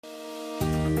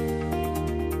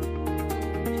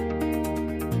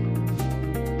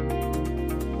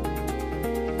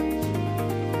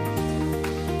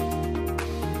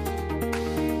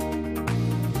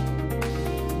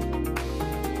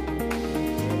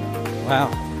Wow.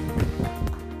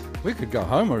 We could go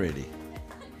home already.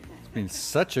 It's been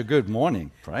such a good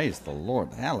morning. Praise the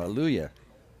Lord. Hallelujah.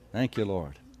 Thank you,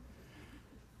 Lord.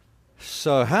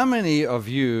 So how many of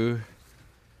you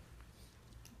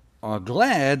are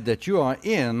glad that you are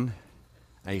in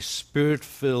a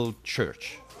Spirit-filled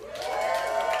church?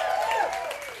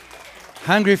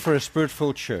 Hungry for a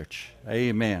Spirit-filled church.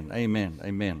 Amen, amen,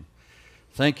 amen.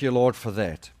 Thank you, Lord, for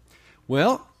that.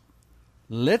 Well,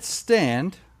 let's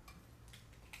stand,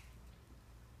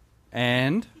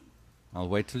 and I'll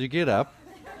wait till you get up.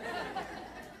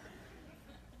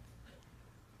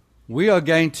 We are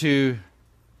going to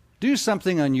do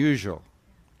something unusual,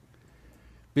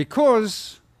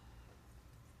 because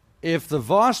if the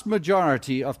vast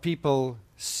majority of people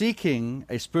seeking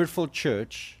a Spirit-filled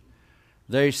church,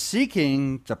 they're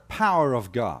seeking the power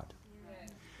of God.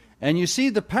 And you see,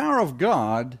 the power of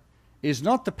God is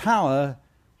not the power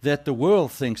that the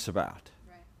world thinks about.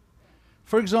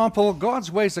 For example,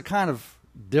 God's ways are kind of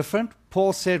different.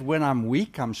 Paul said, when I'm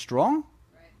weak, I'm strong.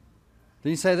 Did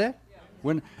he say that?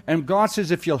 And God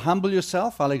says, if you'll humble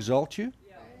yourself, I'll exalt you.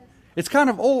 It's kind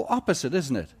of all opposite,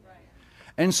 isn't it?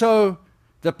 And so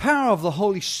the power of the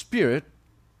Holy Spirit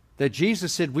that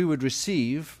Jesus said we would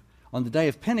receive on the day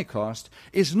of Pentecost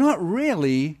is not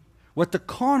really what the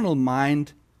carnal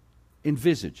mind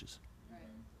envisages.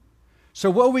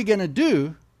 So what we're going to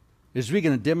do is we're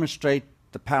going to demonstrate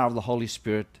the power of the Holy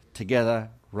Spirit together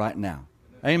right now.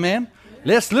 Amen?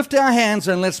 Let's lift our hands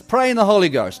and let's pray in the Holy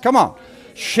Ghost. Come on.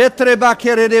 The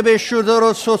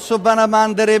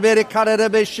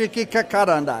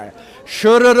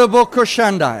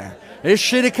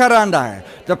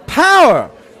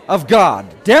power of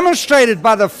God demonstrated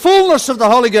by the fullness of the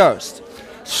Holy Ghost.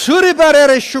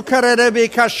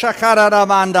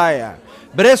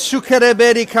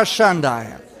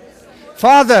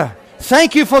 Father,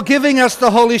 thank you for giving us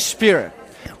the Holy Spirit.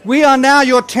 We are now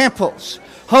your temples.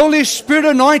 Holy Spirit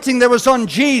anointing that was on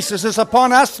Jesus is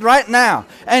upon us right now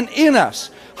and in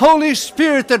us. Holy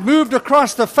Spirit that moved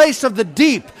across the face of the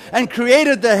deep and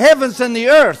created the heavens and the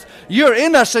earth. You're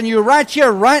in us, and you're right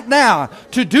here, right now,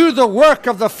 to do the work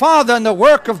of the Father and the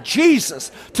work of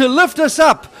Jesus, to lift us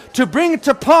up, to bring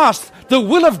to pass the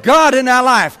will of God in our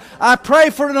life. I pray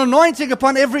for an anointing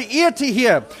upon every ear to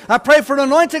hear. I pray for an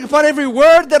anointing upon every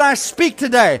word that I speak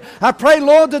today. I pray,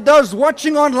 Lord, that those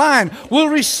watching online will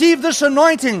receive this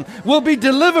anointing, will be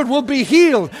delivered, will be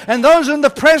healed. And those in the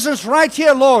presence right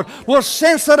here, Lord, will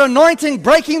sense that anointing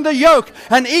breaking the yoke.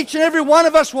 And each and every one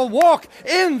of us will walk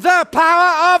in the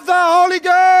power of the Holy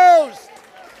Ghost.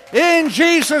 In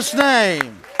Jesus'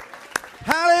 name.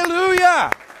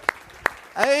 Hallelujah.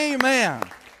 Amen.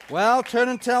 Well, turn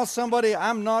and tell somebody,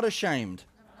 I'm not ashamed.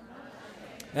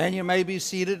 And you may be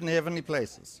seated in heavenly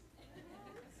places.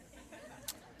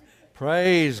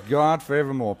 Praise God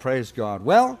forevermore. Praise God.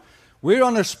 Well, we're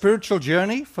on a spiritual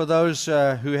journey. For those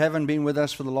who haven't been with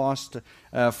us for the last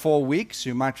 4 weeks,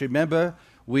 you might remember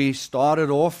we started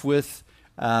off with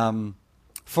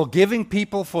forgiving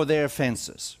people for their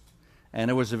offenses.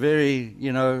 And it was a very,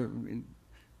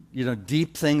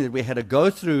 deep thing that we had to go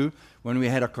through when we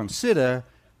had to consider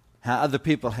how other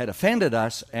people had offended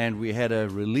us, and we had to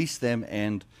release them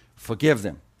and forgive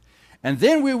them. And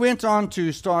then we went on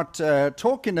to start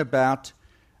talking about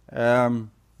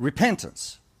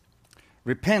repentance.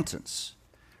 Repentance.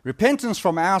 Repentance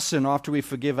from our sin. After we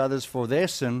forgive others for their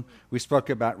sin, we spoke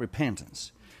about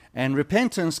repentance. And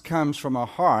repentance comes from a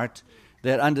heart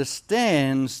that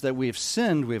understands that we've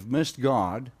sinned, we've missed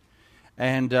God.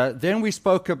 And then we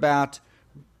spoke about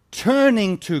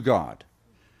turning to God.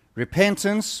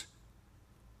 Repentance,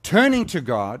 turning to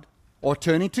God, or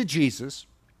turning to Jesus.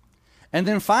 And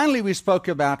then finally we spoke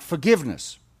about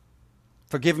forgiveness.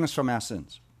 Forgiveness from our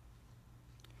sins.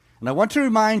 And I want to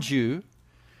remind you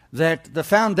that the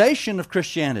foundation of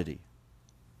Christianity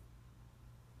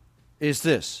is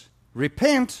this: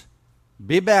 repent,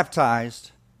 be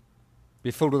baptized, be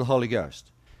filled with the Holy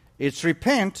Ghost. It's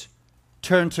repent,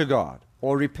 turn to God,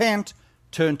 or repent,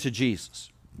 turn to Jesus.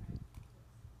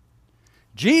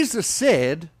 Jesus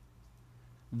said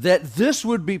that this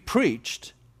would be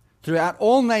preached throughout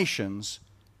all nations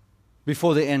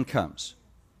before the end comes.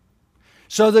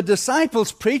 So the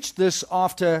disciples preached this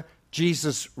after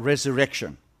Jesus'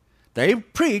 resurrection. They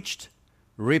preached,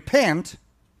 repent,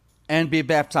 and be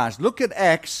baptized. Look at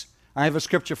Acts. I have a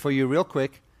scripture for you real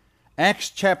quick. Acts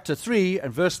chapter 3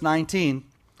 and verse 19.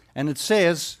 And it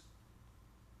says,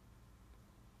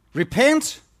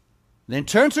 repent, then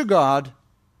turn to God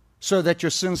so that your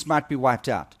sins might be wiped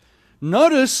out.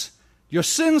 Notice your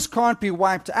sins can't be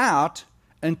wiped out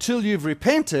until you've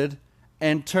repented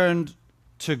and turned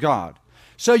to God.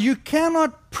 So you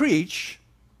cannot preach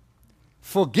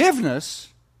forgiveness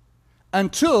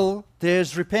until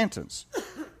there's repentance.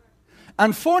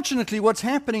 Unfortunately, what's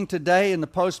happening today in the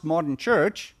postmodern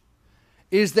church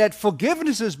is that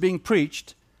forgiveness is being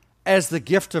preached as the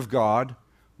gift of God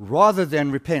rather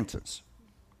than repentance.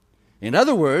 In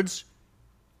other words,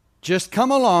 just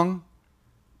come along,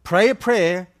 pray a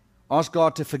prayer, ask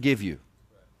God to forgive you.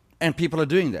 And people are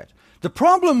doing that. The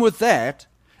problem with that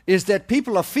is that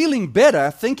people are feeling better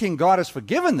thinking God has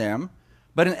forgiven them,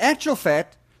 but in actual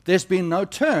fact, there's been no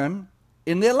turn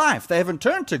in their life. They haven't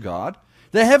turned to God.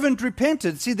 They haven't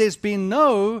repented. See, there's been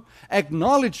no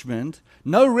acknowledgement,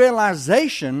 no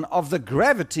realization of the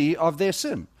gravity of their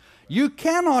sin. You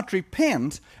cannot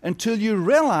repent until you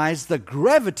realize the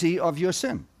gravity of your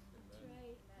sin.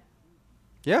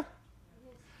 Yeah?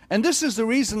 And this is the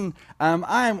reason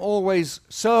I am always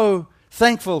so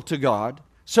thankful to God,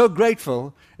 so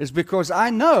grateful, is because I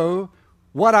know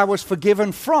what I was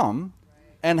forgiven from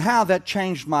and how that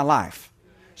changed my life.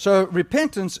 So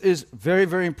repentance is very,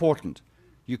 very important.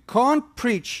 You can't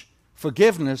preach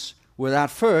forgiveness without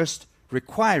first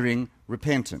requiring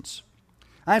repentance.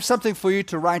 I have something for you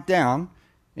to write down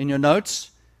in your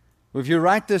notes. If you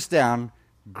write this down,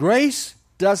 grace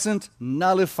doesn't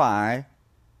nullify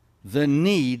the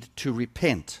need to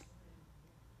repent.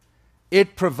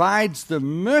 It provides the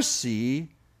mercy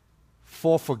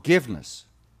for forgiveness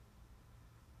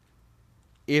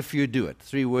if you do it.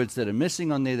 3 words that are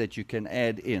missing on there that you can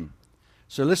add in.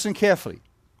 So listen carefully.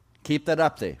 Keep that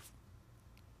up there.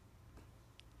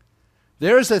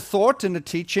 There is a thought in the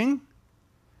teaching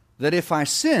that if I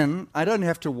sin, I don't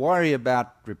have to worry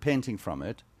about repenting from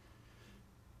it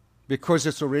because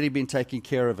it's already been taken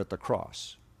care of at the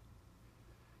cross.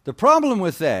 The problem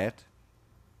with that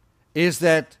is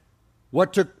that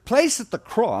what took place at the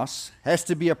cross has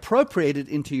to be appropriated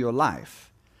into your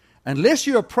life. Unless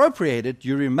you appropriate it,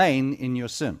 you remain in your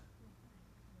sin.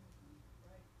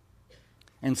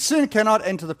 And sin cannot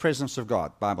enter the presence of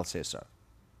God. The Bible says so.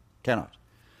 Cannot.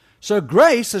 So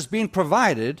grace has been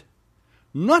provided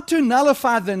not to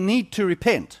nullify the need to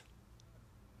repent.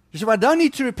 You say, well, I don't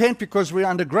need to repent because we're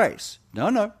under grace.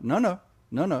 No.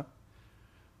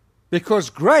 Because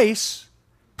grace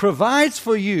provides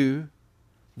for you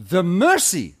the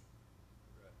mercy.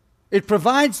 It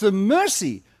provides the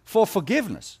mercy for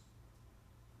forgiveness.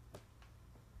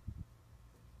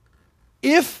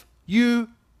 If you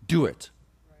do it.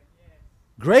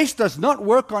 Grace does not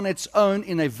work on its own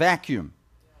in a vacuum.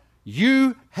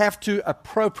 You have to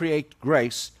appropriate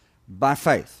grace by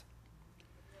faith.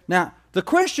 Now, the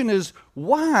question is,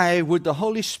 why would the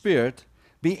Holy Spirit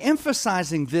be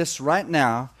emphasizing this right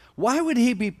now? Why would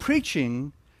he be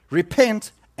preaching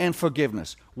repent and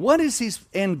forgiveness? What is his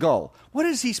end goal? What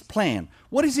is his plan?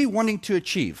 What is he wanting to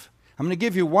achieve? I'm going to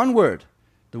give you one word.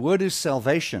 The word is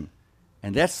salvation.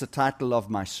 And that's the title of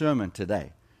my sermon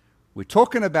today. We're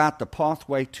talking about the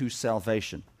pathway to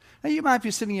salvation. Now you might be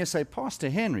sitting here and say, Pastor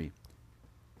Henry,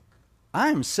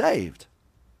 I'm saved.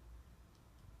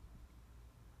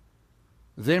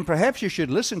 Then perhaps you should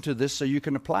listen to this so you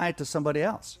can apply it to somebody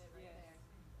else.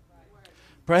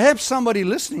 Perhaps somebody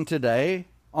listening today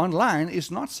online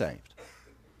is not saved.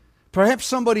 Perhaps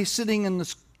somebody sitting in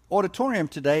this auditorium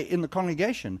today in the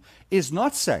congregation is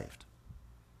not saved.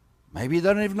 Maybe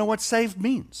they don't even know what saved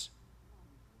means.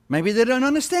 Maybe they don't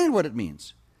understand what it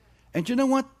means. And you know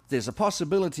what? There's a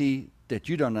possibility that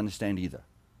you don't understand either.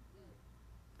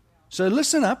 So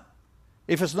listen up.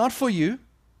 If it's not for you,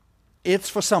 it's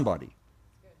for somebody.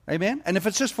 Amen? And if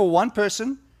it's just for one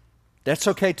person, that's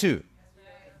okay too.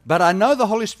 But I know the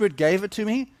Holy Spirit gave it to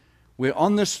me. We're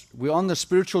on this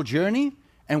spiritual journey,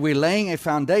 and we're laying a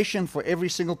foundation for every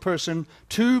single person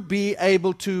to be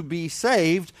able to be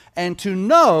saved and to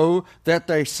know that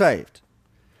they're saved.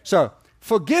 So,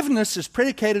 forgiveness is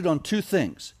predicated on 2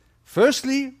 things.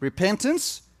 Firstly,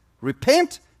 repentance.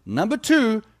 Repent. Number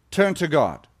 2, turn to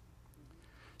God.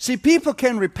 See, people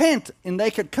can repent and they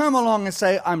can come along and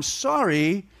say, I'm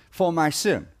sorry for my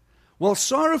sin. Well,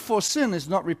 sorrow for sin is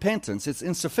not repentance. It's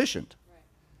insufficient.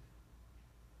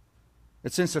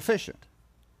 It's insufficient.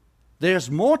 There's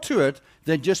more to it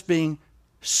than just being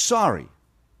sorry.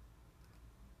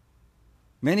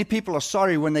 Many people are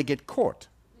sorry when they get caught.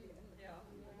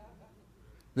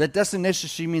 That doesn't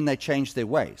necessarily mean they change their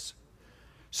ways.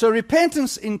 So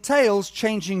repentance entails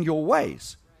changing your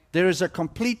ways. There is a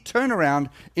complete turnaround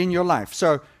in your life.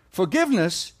 So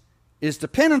forgiveness is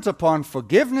dependent upon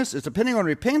forgiveness, is depending on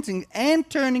repenting and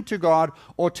turning to God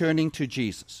or turning to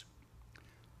Jesus.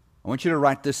 I want you to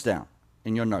write this down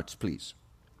in your notes, please.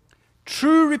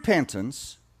 True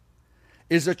repentance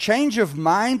is a change of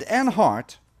mind and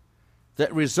heart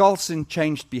that results in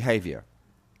changed behavior.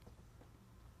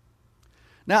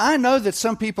 Now, I know that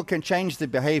some people can change their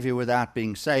behavior without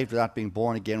being saved, without being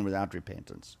born again, without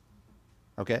repentance.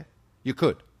 Okay? You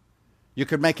could. You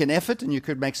could make an effort and you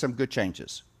could make some good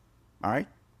changes. All right?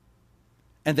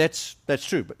 And that's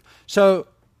true. So,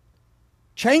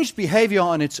 changed behavior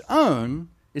on its own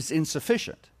is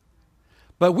insufficient.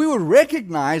 But we will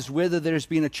recognize whether there's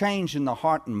been a change in the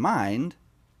heart and mind.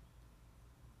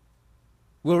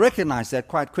 We'll recognize that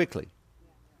quite quickly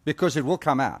because it will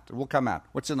come out. It will come out.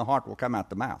 What's in the heart will come out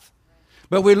the mouth.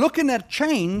 But we're looking at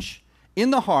change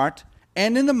in the heart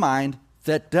and in the mind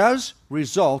that does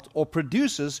result or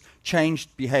produces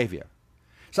changed behavior.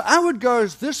 So I would go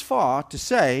this far to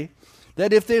say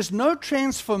that if there's no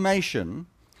transformation,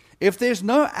 if there's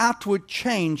no outward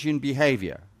change in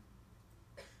behavior,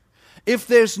 if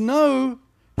there's no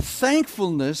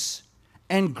thankfulness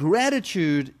and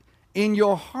gratitude in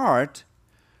your heart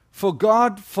for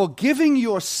God forgiving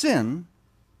your sin,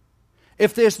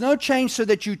 if there's no change so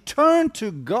that you turn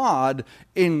to God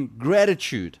in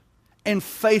gratitude and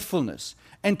faithfulness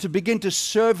and to begin to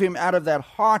serve Him out of that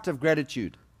heart of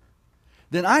gratitude,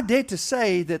 then I dare to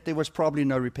say that there was probably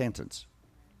no repentance.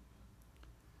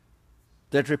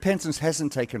 That repentance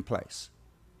hasn't taken place.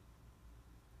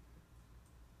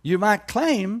 You might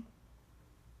claim,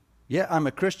 yeah, I'm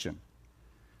a Christian.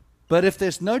 But if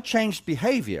there's no changed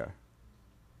behavior,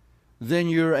 then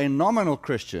you're a nominal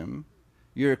Christian,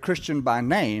 you're a Christian by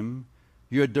name,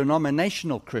 you're a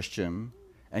denominational Christian,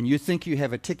 and you think you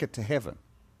have a ticket to heaven.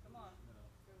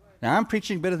 Now, I'm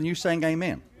preaching better than you saying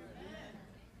amen.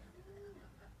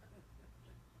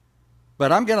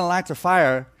 But I'm going to light a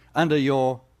fire under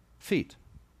your feet.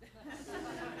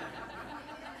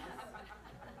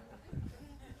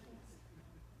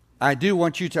 I do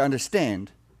want you to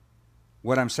understand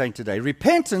what I'm saying today.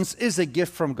 Repentance is a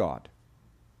gift from God.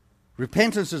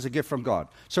 Repentance is a gift from God.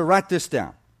 So write this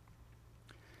down.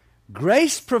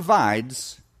 Grace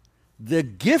provides the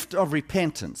gift of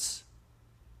repentance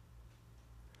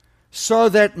so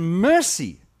that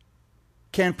mercy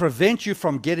can prevent you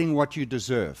from getting what you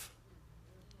deserve.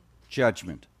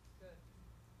 Judgment.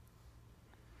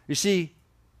 You see,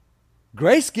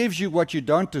 grace gives you what you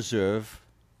don't deserve.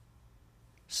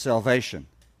 Salvation.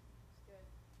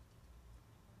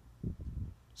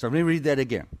 So let me read that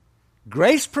again.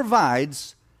 Grace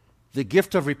provides the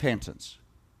gift of repentance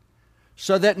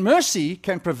so that mercy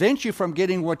can prevent you from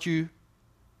getting what you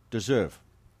deserve.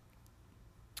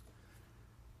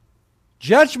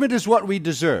 Judgment is what we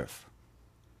deserve.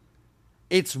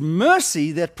 It's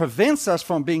mercy that prevents us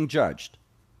from being judged.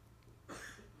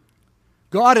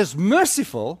 God is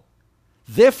merciful,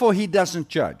 therefore He doesn't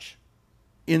judge.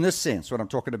 In this sense, what I'm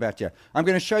talking about here. I'm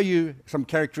going to show you some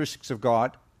characteristics of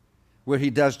God where He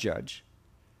does judge.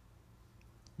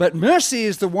 But mercy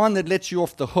is the one that lets you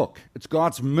off the hook. It's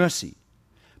God's mercy.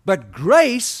 But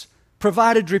grace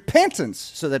provided repentance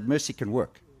so that mercy can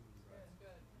work.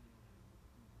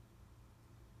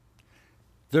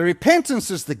 The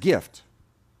repentance is the gift.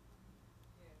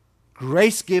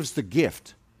 Grace gives the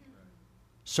gift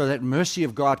so that mercy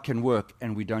of God can work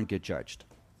and we don't get judged.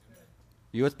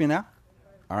 You with me now?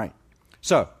 All right.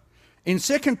 So, in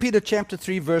 2 Peter chapter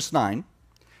 3, verse 9,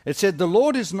 it said, "The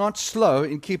Lord is not slow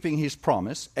in keeping His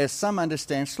promise, as some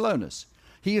understand slowness.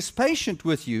 He is patient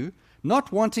with you,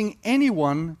 not wanting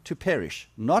anyone to perish."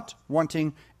 Not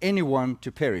wanting anyone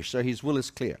to perish. So His will is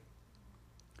clear.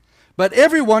 "But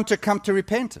everyone to come to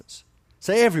repentance."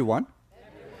 Say everyone.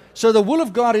 So the will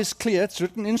of God is clear. It's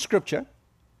written in Scripture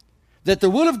that the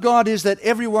will of God is that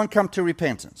everyone come to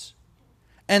repentance.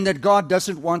 And that God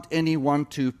doesn't want anyone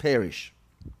to perish.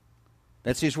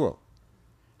 That's His will.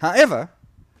 However,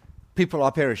 people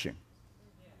are perishing.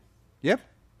 Yep.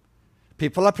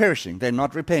 People are perishing. They're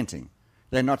not repenting.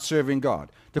 They're not serving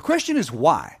God. The question is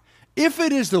why? If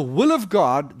it is the will of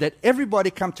God that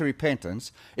everybody come to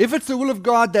repentance, if it's the will of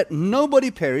God that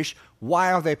nobody perish,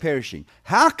 why are they perishing?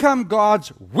 How come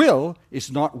God's will is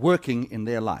not working in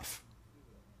their life?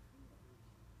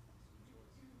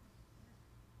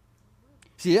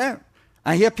 See, yeah,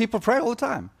 I hear people pray all the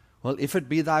time. Well, if it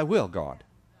be thy will, God.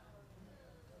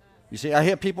 You see, I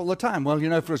hear people all the time. Well,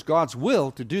 if it was God's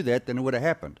will to do that, then it would have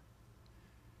happened.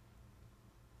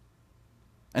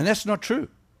 And that's not true.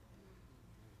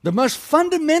 The most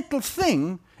fundamental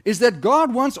thing is that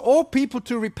God wants all people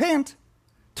to repent,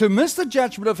 to miss the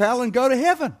judgment of hell and go to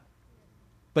heaven.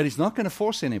 But He's not going to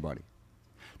force anybody.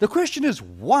 The question is,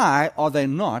 why are they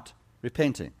not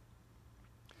repenting?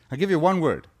 I'll give you one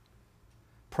word.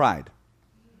 Pride.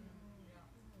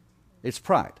 It's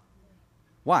pride.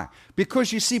 Why?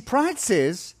 Because you see, pride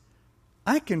says,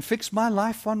 I can fix my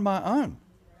life on my own.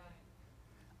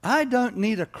 I don't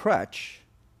need a crutch.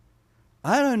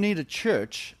 I don't need a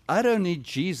church. I don't need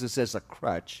Jesus as a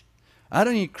crutch. I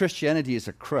don't need Christianity as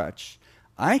a crutch.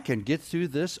 I can get through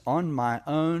this on my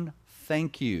own.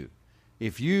 Thank you.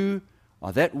 If you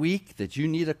are that weak that you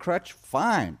need a crutch,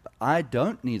 fine. But I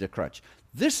don't need a crutch.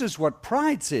 This is what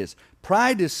pride says.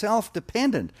 Pride is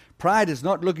self-dependent. Pride is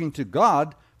not looking to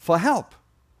God for help.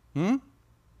 Let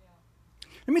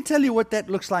me tell you what that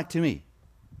looks like to me.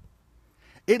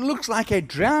 It looks like a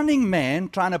drowning man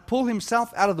trying to pull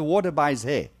himself out of the water by his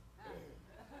hair.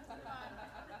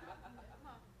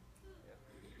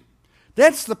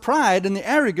 That's the pride and the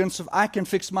arrogance of I can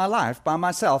fix my life by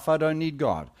myself. I don't need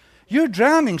God. You're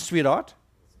drowning, sweetheart.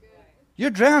 You're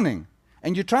drowning.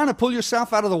 And you're trying to pull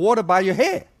yourself out of the water by your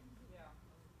hair.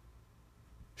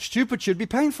 Stupid should be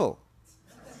painful.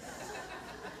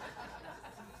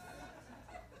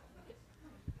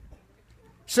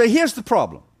 So here's the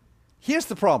problem. Here's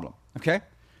the problem, okay?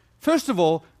 First of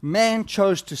all, man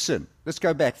chose to sin. Let's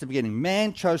go back to the beginning.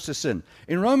 Man chose to sin.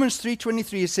 In Romans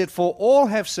 3:23, it said, for all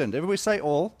have sinned. Everybody say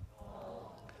all.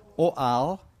 Or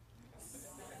all.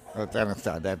 Oh,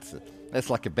 that's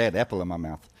like a bad apple in my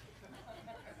mouth.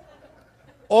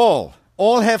 All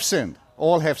have sinned.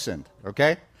 All have sinned,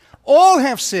 okay? All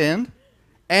have sinned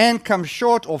and come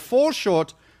short or fall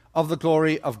short of the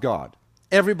glory of God.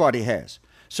 Everybody has.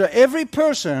 So every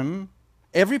person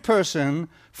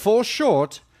falls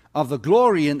short of the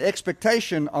glory and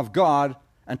expectation of God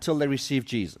until they receive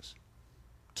Jesus.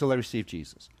 Until they receive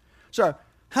Jesus. So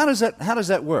how does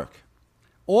that work?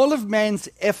 All of man's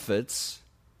efforts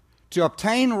to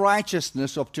obtain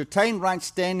righteousness or to attain right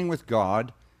standing with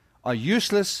God are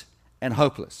useless and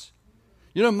hopeless.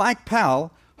 You know, Mike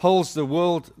Powell holds the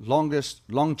world's longest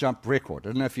long jump record. I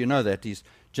don't know if you know that. He's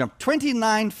jumped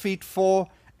 29 feet 4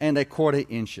 1/4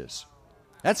 inches.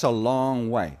 That's a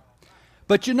long way.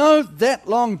 But you know, that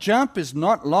long jump is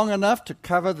not long enough to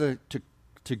cover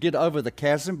to get over the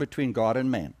chasm between God and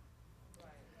man.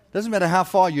 Doesn't matter how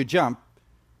far you jump,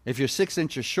 if you're 6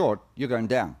 inches short, you're going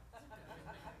down.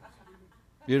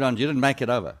 You didn't make it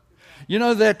over. You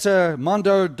know that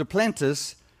Mondo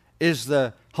Duplantis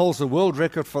holds the world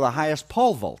record for the highest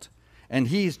pole vault, and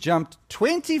he's jumped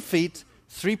 20 feet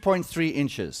 3.3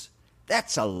 inches.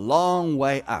 That's a long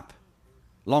way up.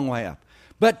 Long way up.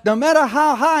 But no matter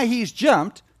how high he's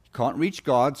jumped, you can't reach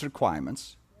God's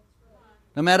requirements.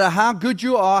 No matter how good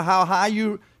you are, how high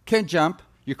you can jump,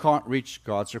 you can't reach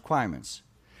God's requirements.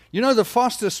 You know, the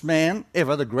fastest man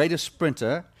ever, the greatest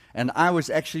sprinter, and I was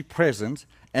actually present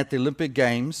at the Olympic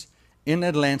Games in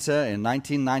Atlanta in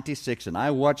 1996, and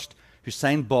I watched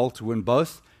Usain Bolt win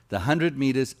both the 100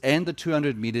 meters and the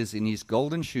 200 meters in his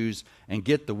golden shoes and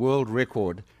get the world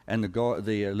record and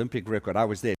the Olympic record. I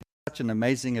was there. Such an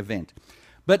amazing event.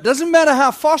 But it doesn't matter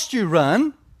how fast you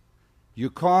run, you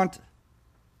can't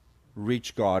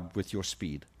reach God with your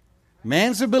speed.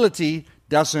 Man's ability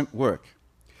doesn't work.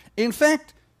 In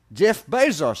fact, Jeff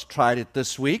Bezos tried it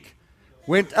this week,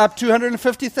 went up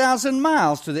 250,000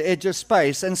 miles to the edge of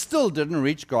space and still didn't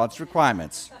reach God's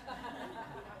requirements.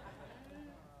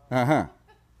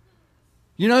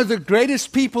 You know, the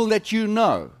greatest people that you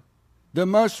know, the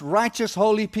most righteous,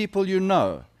 holy people you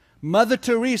know, Mother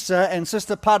Teresa and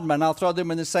Sister Padma, and I'll throw them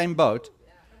in the same boat,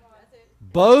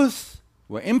 both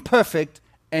were imperfect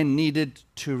and needed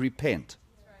to repent.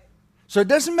 So it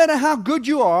doesn't matter how good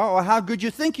you are or how good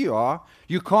you think you are,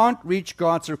 you can't reach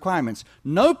God's requirements.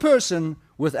 No person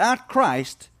without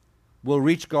Christ will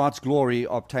reach God's glory,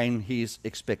 obtain his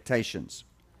expectations.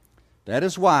 That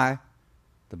is why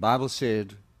the Bible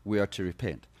said we are to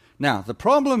repent. Now, the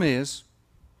problem is,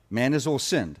 man has all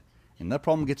sinned, and the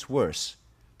problem gets worse.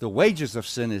 The wages of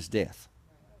sin is death.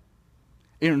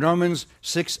 In Romans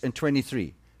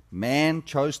 6:23, man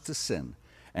chose to sin,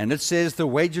 and it says the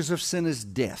wages of sin is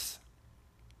death.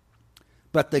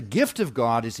 But the gift of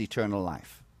God is eternal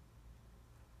life.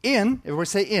 Everybody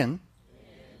say in,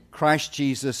 Christ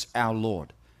Jesus our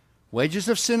Lord. Wages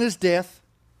of sin is death.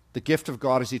 The gift of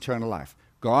God is eternal life.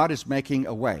 God is making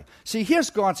a way. See, here's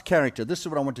God's character. This is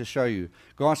what I want to show you.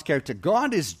 God's character.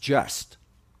 God is just.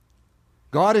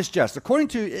 God is just. According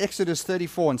to Exodus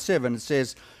 34:7, it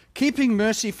says, keeping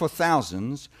mercy for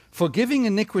thousands, forgiving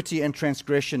iniquity and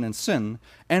transgression and sin,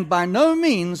 and by no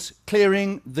means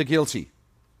clearing the guilty.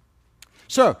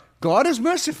 So, God is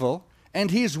merciful,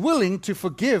 and he is willing to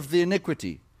forgive the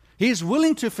iniquity. He is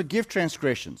willing to forgive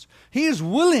transgressions. He is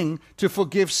willing to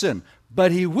forgive sin.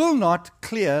 but he will not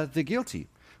clear the guilty.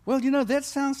 Well, that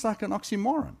sounds like an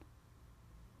oxymoron.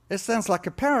 It sounds like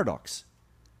a paradox,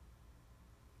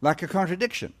 like a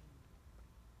contradiction.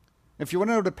 If you want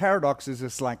to know what a paradox is,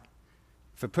 it's like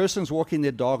if a person's walking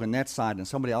their dog on that side and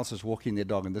somebody else is walking their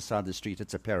dog on this side of the street,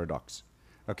 it's a paradox.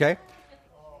 Okay?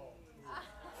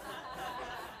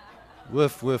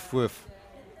 Woof, woof, woof.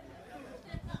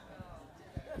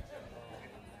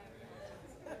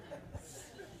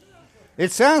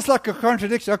 It sounds like a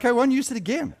contradiction. Okay, why don't you use it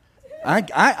again?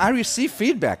 I receive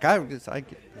feedback.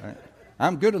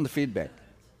 I'm good on the feedback.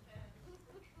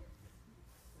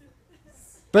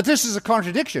 But this is a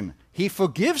contradiction. He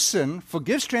forgives sin,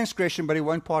 forgives transgression, but he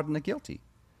won't pardon the guilty.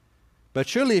 But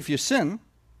surely if you sin,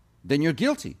 then you're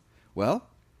guilty. Well,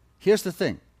 here's the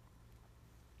thing.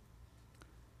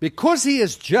 Because he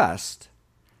is just,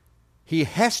 he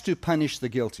has to punish the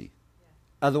guilty.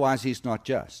 Otherwise, he's not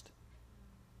just.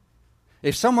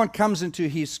 If someone comes into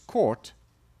his court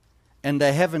and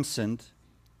they haven't sinned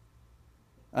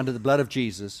under the blood of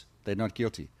Jesus, they're not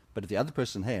guilty. But if the other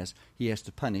person has, he has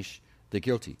to punish the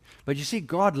guilty. But you see,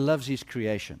 God loves his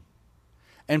creation.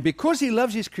 And because he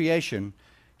loves his creation,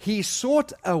 he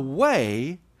sought a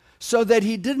way so that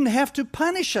he didn't have to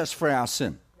punish us for our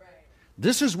sin. Right.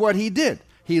 This is what he did.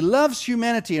 He loves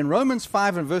humanity. In Romans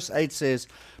 5 and verse 8 says,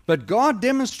 "But God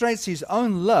demonstrates his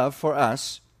own love for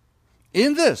us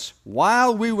in this: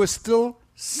 while we were still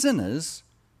sinners,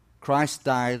 Christ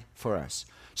died for us."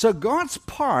 So God's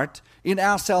part in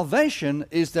our salvation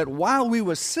is that while we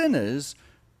were sinners,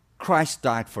 Christ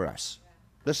died for us.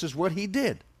 This is what he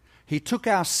did. He took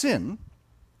our sin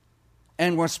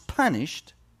and was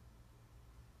punished,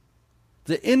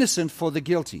 the innocent for the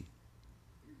guilty.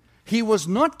 He was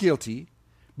not guilty,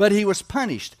 but he was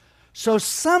punished. So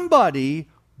somebody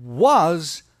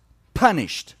was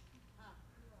punished.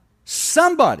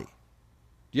 Somebody.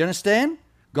 Do you understand?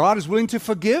 God is willing to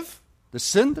forgive the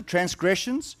sin, the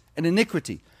transgressions, and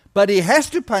iniquity. But he has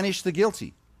to punish the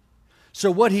guilty. So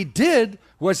what he did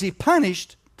was he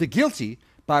punished the guilty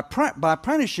by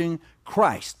punishing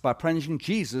Christ, by punishing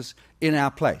Jesus in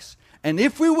our place. And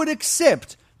if we would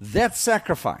accept that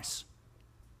sacrifice,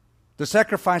 the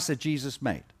sacrifice that Jesus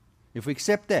made, if we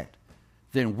accept that,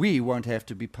 then we won't have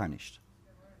to be punished.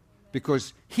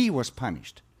 Because he was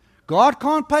punished. God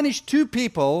can't punish two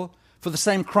people for the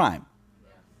same crime.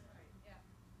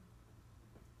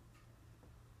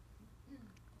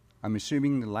 I'm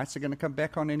assuming the lights are going to come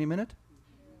back on any minute?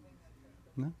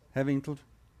 No? All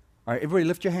right, everybody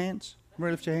lift your hands.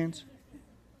 Everybody lift your hands.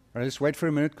 All right, let's wait for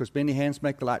a minute because many hands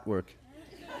make the light work.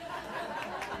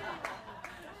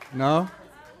 No?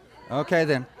 Okay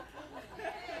then.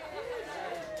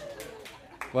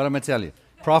 What am I tell you?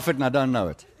 Prophet and I don't know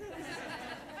it.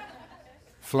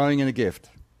 Flowing in a gift.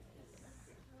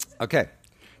 Okay.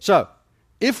 So,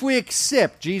 if we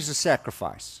accept Jesus'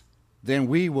 sacrifice, then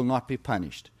we will not be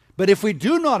punished. But if we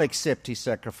do not accept his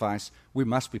sacrifice, we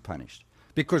must be punished.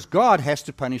 Because God has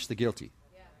to punish the guilty.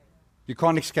 You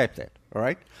can't escape that. All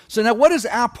right? So now what is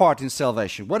our part in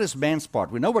salvation? What is man's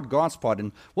part? We know what God's part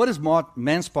is. What is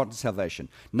man's part in salvation?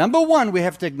 Number one, we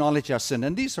have to acknowledge our sin.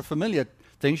 And these are familiar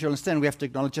things. You understand, we have to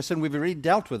acknowledge our sin. We've already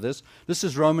dealt with this. This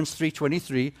is Romans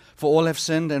 3:23. For all have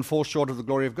sinned and fall short of the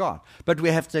glory of God. But we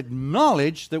have to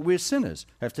acknowledge that we're sinners.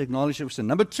 We have to acknowledge that we're sinners.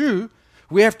 Number two,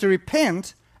 we have to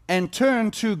repent and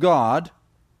turn to God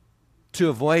to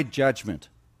avoid judgment.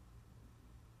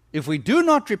 If we do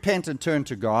not repent and turn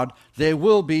to God, there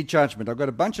will be judgment. I've got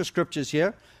a bunch of scriptures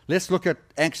here. Let's look at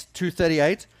Acts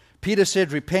 2:38. Peter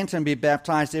said, "Repent and be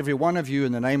baptized, every one of you,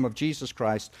 in the name of Jesus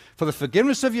Christ, for the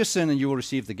forgiveness of your sin, and you will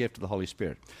receive the gift of the Holy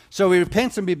Spirit." So we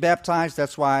repent and be baptized.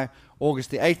 That's why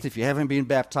August the 8th, if you haven't been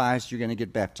baptized, you're going to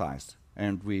get baptized.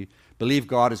 And we believe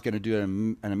God is going to do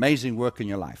an amazing work in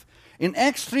your life. In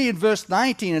Acts 3 and verse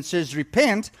 19, it says,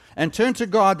 "Repent and turn to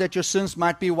God that your sins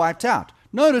might be wiped out."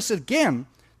 Notice again,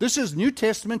 this is New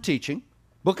Testament teaching,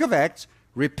 book of Acts.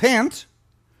 Repent,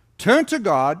 turn to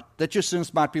God that your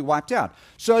sins might be wiped out.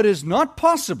 So it is not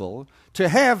possible to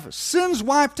have sins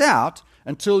wiped out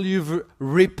until you've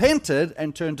repented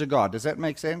and turned to God. Does that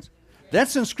make sense?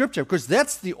 That's in Scripture because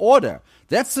that's the order.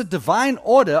 That's the divine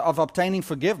order of obtaining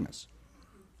forgiveness.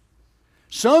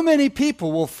 So many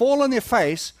people will fall on their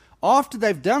face after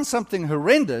they've done something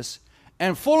horrendous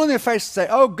and fall on their face and say,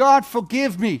 "Oh, God,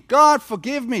 forgive me. God,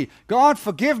 forgive me. God,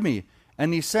 forgive me."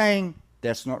 And he's saying,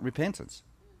 that's not repentance.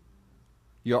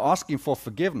 You're asking for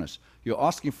forgiveness. You're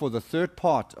asking for the third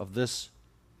part of this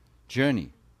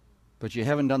journey. But you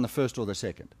haven't done the first or the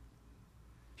second.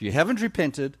 You haven't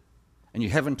repented, and you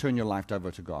haven't turned your life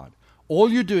over to God. All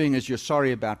you're doing is you're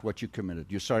sorry about what you committed.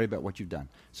 You're sorry about what you've done.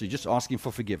 So you're just asking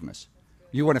for forgiveness.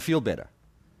 You want to feel better.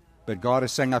 But God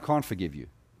is saying, I can't forgive you.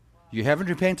 You haven't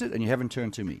repented and you haven't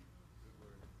turned to me.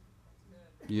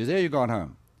 You're there, you're gone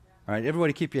home. All right,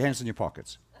 everybody keep your hands in your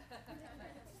pockets.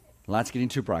 Light's getting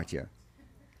too bright here.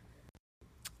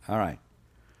 All right.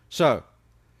 So,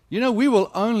 we will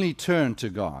only turn to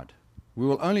God. We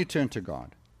will only turn to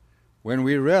God when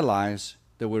we realize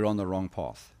that we're on the wrong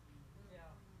path.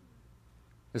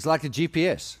 It's like the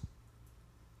GPS.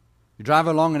 You drive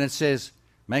along and it says,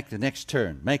 make the next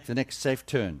turn, make the next safe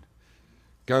turn.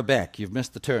 Go back, you've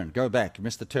missed the turn. Go back, you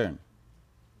missed the turn.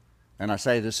 And I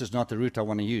say, this is not the route I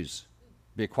want to use.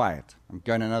 Be quiet. I'm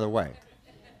going another way.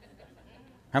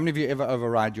 How many of you ever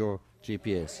override your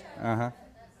GPS?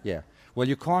 Yeah. Well,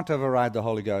 you can't override the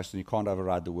Holy Ghost and you can't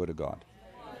override the Word of God.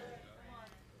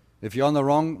 If you're on the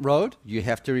wrong road, you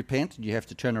have to repent and you have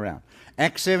to turn around.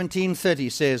 Acts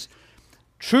 17:30 says,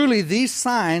 truly these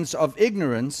times of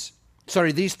ignorance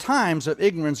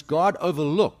God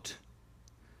overlooked.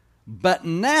 But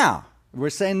now,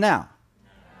 we're saying now,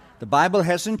 the Bible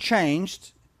hasn't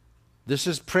changed. This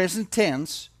is present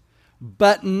tense.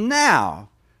 But now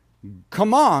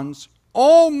commands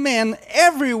all men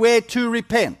everywhere to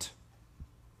repent.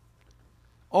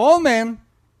 All men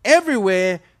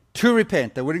everywhere to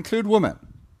repent. That would include women.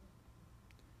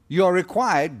 You are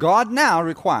required, God now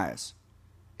requires.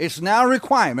 It's now a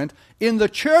requirement in the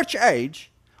church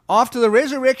age, after the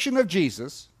resurrection of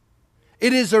Jesus.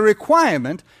 It is a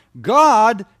requirement.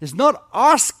 God is not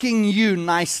asking you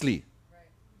nicely.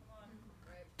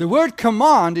 The word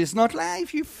command is not like,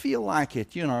 if you feel like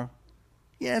it, Yeah,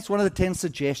 it's one of the 10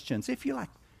 suggestions. If you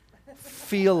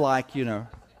feel like,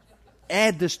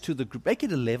 add this to the group. Make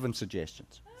it 11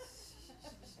 suggestions.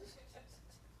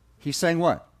 He's saying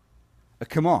what? A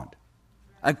command.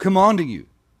 I'm commanding you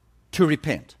to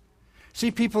repent.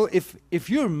 See, people, if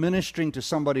you're ministering to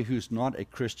somebody who's not a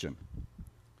Christian,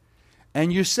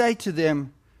 and you say to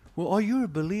them, well, are you a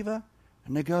believer?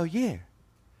 And they go, yeah.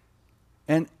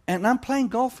 And I'm playing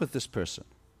golf with this person.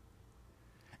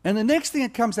 And the next thing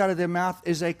that comes out of their mouth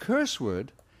is a curse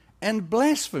word and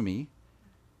blasphemy.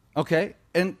 Okay?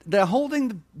 And they're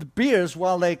holding the beers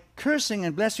while they're cursing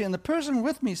and blaspheming. And the person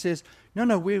with me says,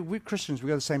 no, we're Christians. We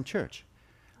go to the same church.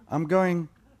 I'm going,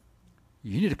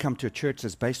 you need to come to a church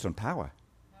that's based on power.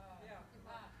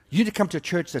 You need to come to a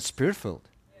church that's spirit-filled.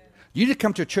 You need to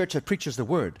come to a church that preaches the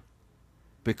word.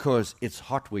 Because it's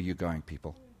hot where you're going,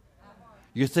 people.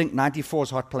 You think 94 is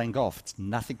hot playing golf. It's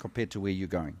nothing compared to where you're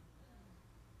going.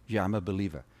 Yeah, I'm a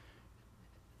believer.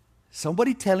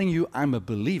 Somebody telling you I'm a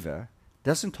believer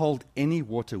doesn't hold any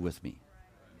water with me.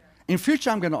 In future,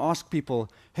 I'm going to ask people,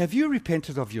 have you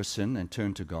repented of your sin and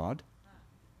turned to God?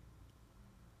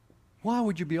 Why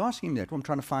would you be asking that? Well, I'm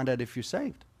trying to find out if you're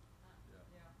saved.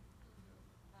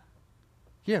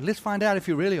 Yeah, let's find out if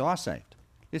you really are saved.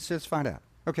 Let's find out.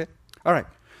 Okay. All right.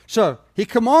 So, he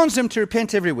commands them to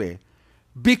repent everywhere.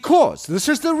 Because, this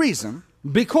is the reason,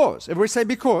 because, everybody say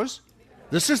because.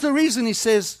 This is the reason he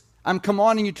says, I'm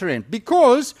commanding you to repent.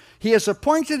 Because he has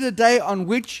appointed a day on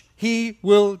which he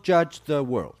will judge the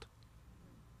world.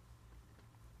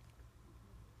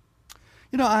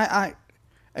 I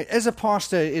as a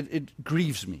pastor, it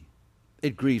grieves me.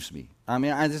 It grieves me. I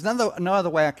mean, there's no other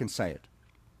way I can say it.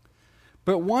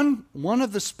 But one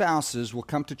of the spouses will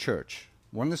come to church.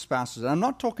 One of the spouses, and I'm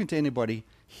not talking to anybody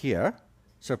here,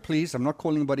 so please, I'm not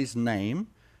calling anybody's name,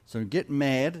 so don't get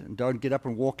mad and don't get up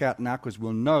and walk out now because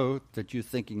we'll know that you're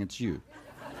thinking it's you.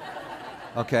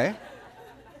 Okay?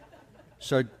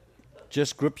 So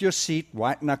just grip your seat,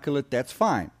 white knuckle it, that's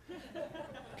fine.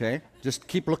 Okay? Just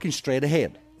keep looking straight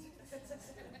ahead.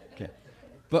 Okay?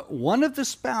 But one of the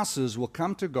spouses will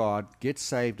come to God, get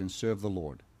saved, and serve the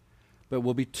Lord, but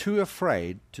will be too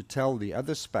afraid to tell the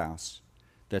other spouse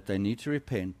that they need to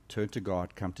repent, turn to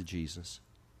God, come to Jesus.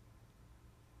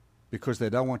 Because they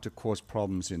don't want to cause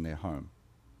problems in their home.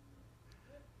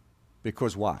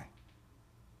 Because why?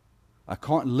 I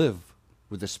can't live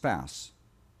with a spouse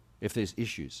if there's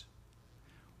issues.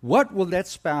 What will that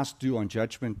spouse do on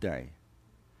Judgment Day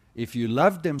if you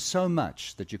loved them so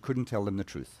much that you couldn't tell them the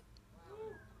truth?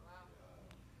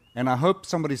 And I hope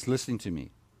somebody's listening to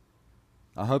me.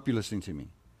 I hope you're listening to me.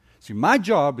 See, my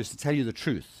job is to tell you the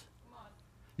truth.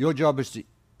 Your job is to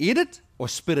eat it or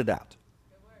spit it out.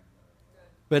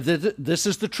 But this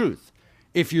is the truth.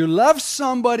 If you love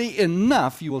somebody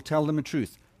enough, you will tell them the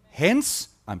truth. Hence,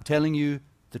 I'm telling you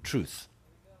the truth.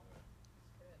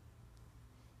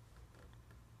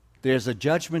 There's a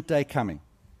judgment day coming.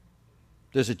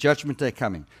 There's a judgment day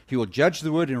coming. He will judge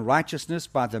the world in righteousness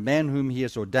by the man whom he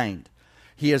has ordained.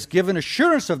 He has given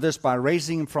assurance of this by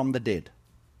raising him from the dead.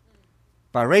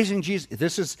 By raising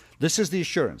Jesus, this is the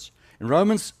assurance. In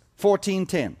Romans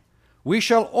 14:10. We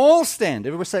shall all stand.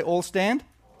 Everybody say all stand.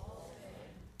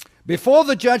 Before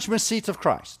the judgment seat of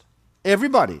Christ.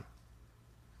 Everybody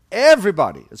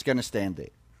is going to stand there.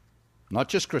 Not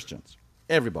just Christians.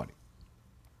 Everybody.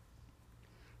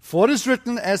 For it is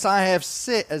written, as I have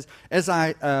said, as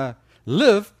I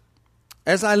live,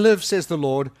 says the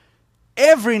Lord,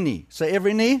 every knee, say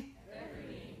every knee,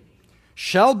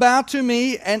 shall bow to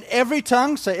me, and every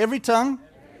tongue, say every tongue.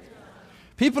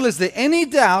 People, is there any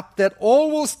doubt that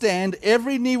all will stand,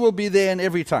 every knee will be there, and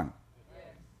every tongue?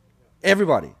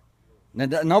 Everybody.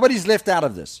 Nobody's left out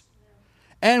of this.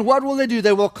 And what will they do?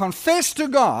 They will confess to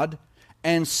God,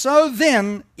 and so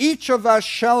then each of us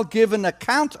shall give an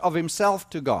account of himself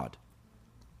to God.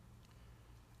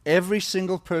 Every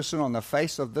single person on the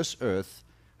face of this earth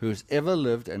who's ever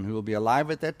lived and who will be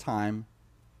alive at that time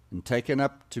and taken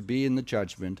up to be in the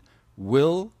judgment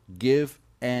will give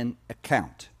an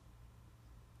account.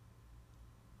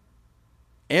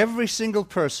 Every single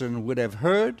person would have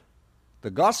heard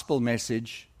the gospel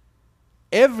message.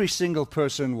 Every single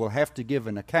person will have to give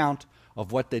an account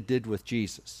of what they did with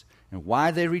Jesus and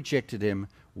why they rejected him,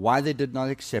 why they did not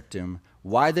accept him,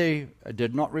 why they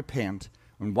did not repent,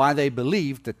 and why they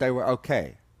believed that they were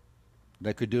okay.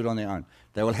 They could do it on their own.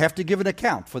 They will have to give an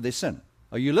account for their sin.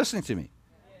 Are you listening to me?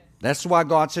 That's why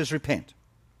God says repent.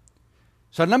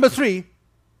 So number 3,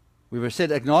 we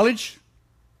said acknowledge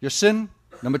your sin.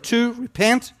 Number 2,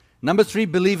 repent. Number 3,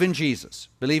 believe in Jesus.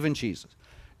 Believe in Jesus.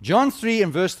 John 3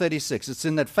 and verse 36. It's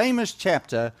in that famous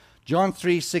chapter, John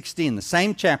 3:16, the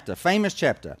same chapter, famous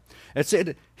chapter. It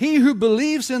said, he who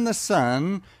believes in the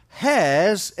Son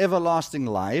has everlasting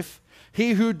life.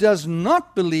 He who does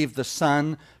not believe the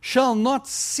Son shall not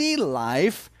see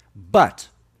life, but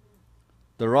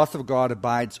the wrath of God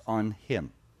abides on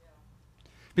him.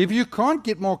 People, you can't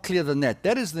get more clear than that.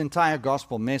 That is the entire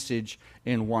gospel message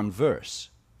in one verse.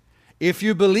 If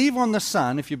you believe on the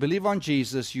Son, if you believe on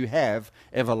Jesus, you have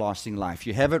everlasting life.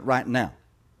 You have it right now.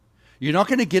 You're not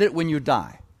going to get it when you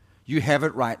die. You have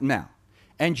it right now.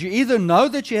 And you either know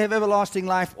that you have everlasting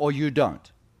life or you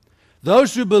don't.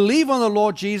 Those who believe on the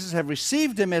Lord Jesus have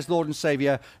received him as Lord and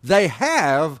Savior. They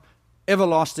have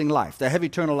everlasting life. They have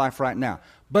eternal life right now.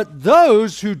 But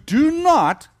those who do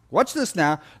not, watch this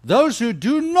now, those who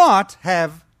do not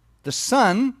have the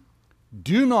Son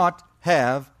do not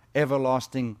have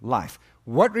everlasting life.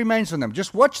 What remains on them?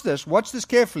 Just watch this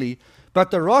carefully.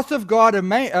 But the wrath of God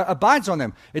abides on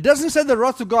them. It doesn't say the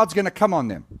wrath of God's going to come on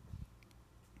them.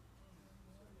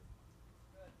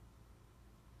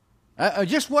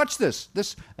 Just watch this.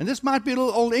 And this might be a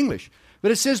little old English.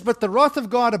 But it says, but the wrath of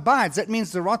God abides. That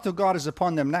means the wrath of God is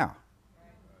upon them now.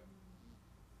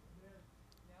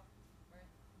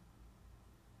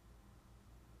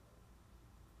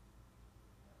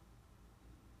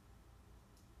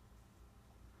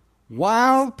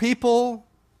 While people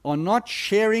are not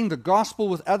sharing the gospel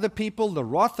with other people, the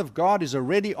wrath of God is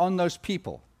already on those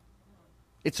people.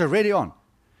 It's already on.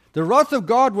 The wrath of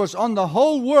God was on the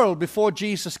whole world before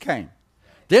Jesus came.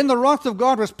 Then the wrath of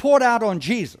God was poured out on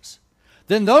Jesus.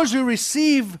 Then those who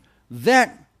receive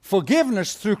that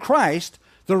forgiveness through Christ,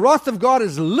 the wrath of God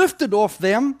is lifted off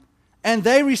them and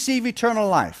they receive eternal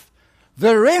life.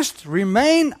 The rest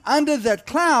remain under that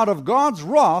cloud of God's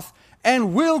wrath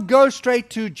and will go straight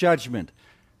to judgment.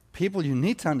 People, you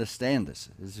need to understand this.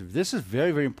 This is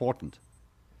very, very important.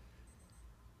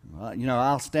 Well,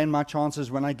 I'll stand my chances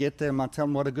when I get there and I'll tell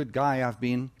them what a good guy I've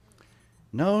been.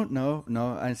 No.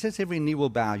 And it says every knee will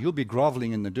bow. You'll be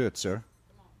groveling in the dirt, sir.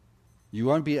 You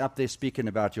won't be up there speaking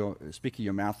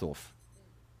your mouth off.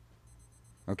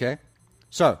 Okay?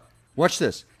 So, watch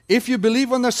this. If you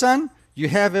believe on the Son, you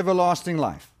have everlasting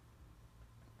life.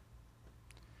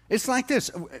 It's like this.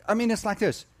 It's like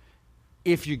this.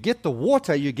 If you get the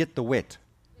water, you get the wet.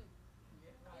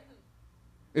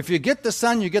 If you get the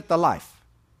Son, you get the life.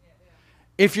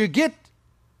 If you get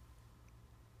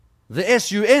the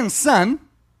S-U-N, Son,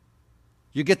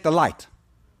 you get the light.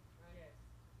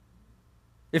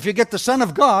 If you get the Son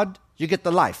of God, you get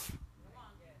the life.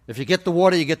 If you get the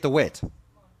water, you get the wet.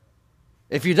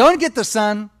 If you don't get the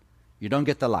Son, you don't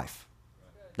get the life.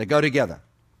 They go together.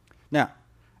 Now,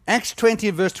 Acts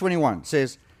 20 verse 21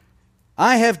 says,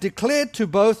 I have declared to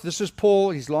both, this is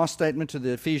Paul, his last statement to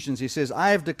the Ephesians, he says,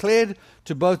 I have declared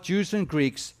to both Jews and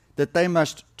Greeks that they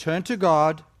must turn to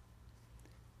God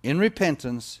in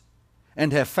repentance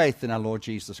and have faith in our Lord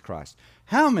Jesus Christ.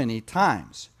 How many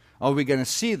times are we going to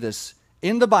see this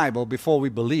in the Bible before we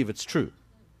believe it's true?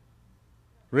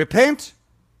 Repent,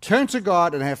 turn to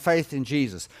God, and have faith in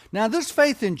Jesus. Now, this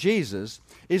faith in Jesus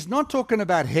is not talking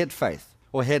about head faith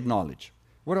or head knowledge.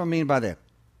 What do I mean by that?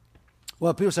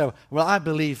 Well, people say, well, I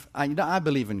believe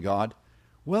in God.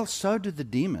 Well, so do the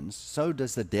demons. So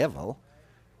does the devil.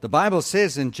 The Bible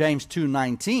says in James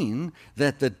 2:19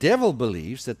 that the devil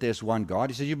believes that there's one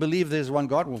God. He said, you believe there's one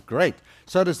God? Well, great.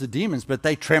 So does the demons, but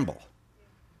they tremble.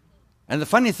 And the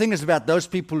funny thing is about those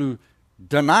people who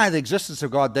deny the existence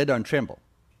of God, they don't tremble.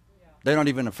 They're not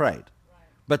even afraid.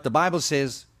 But the Bible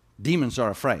says demons are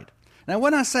afraid. Now,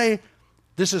 when I say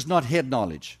this is not head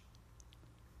knowledge,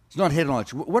 it's not head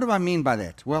knowledge. What do I mean by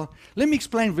that? Well, let me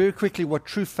explain very quickly what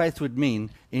true faith would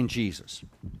mean in Jesus.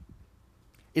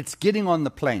 It's getting on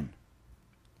the plane.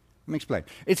 Let me explain.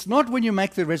 It's not when you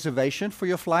make the reservation for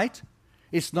your flight.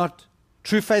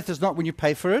 True faith is not when you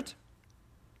pay for it.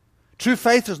 True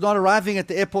faith is not arriving at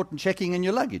the airport and checking in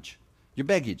your luggage, your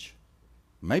baggage.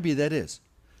 Maybe that is.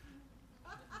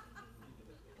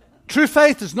 True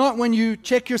faith is not when you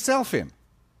check yourself in.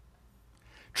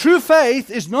 True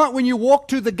faith is not when you walk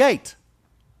to the gate.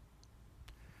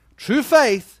 True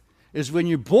faith is when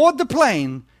you board the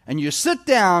plane and you sit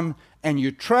down and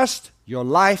you trust your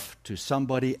life to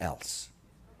somebody else.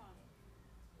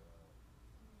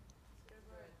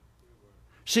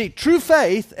 See, true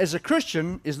faith as a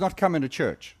Christian is not coming to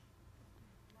church.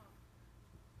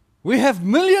 We have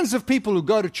millions of people who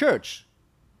go to church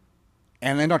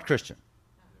and they're not Christian.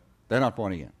 They're not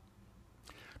born again.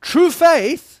 True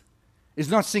faith is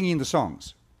not singing the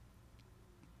songs.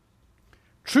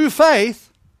 True faith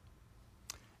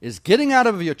is getting out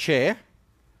of your chair,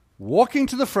 walking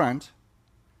to the front,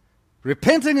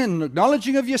 repenting and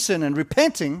acknowledging of your sin and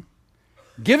repenting,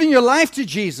 giving your life to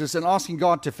Jesus and asking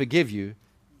God to forgive you,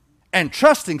 and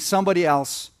trusting somebody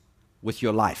else with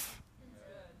your life.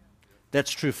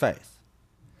 That's true faith.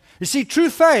 You see, true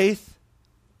faith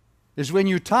is when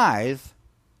you tithe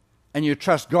and you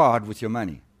trust God with your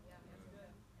money.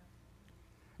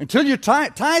 Until you're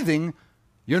tithing,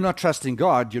 you're not trusting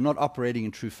God. You're not operating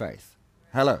in true faith.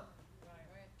 Hello.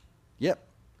 Yep.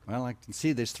 Well, I can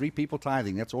see there's 3 people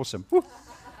tithing. That's awesome. Woo.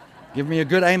 Give me a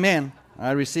good amen.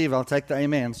 I receive. I'll take the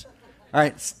amens. All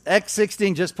right. Acts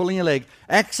 16, just pulling your leg.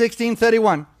 Acts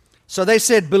 16:31. So they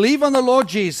said, believe on the Lord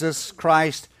Jesus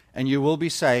Christ and you will be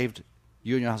saved,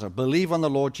 you and your husband. Believe on the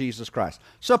Lord Jesus Christ.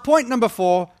 So point number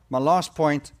 4, my last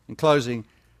point in closing.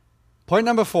 Point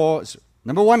number 4 is,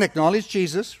 number 1, acknowledge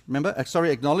Jesus.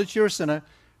 Acknowledge you're a sinner.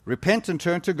 Repent and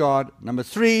turn to God. Number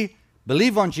 3,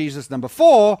 believe on Jesus. Number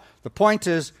 4, the point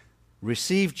is,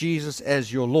 receive Jesus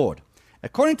as your Lord.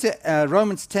 According to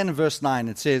Romans 10 and verse 9,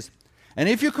 it says, and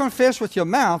if you confess with your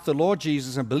mouth the Lord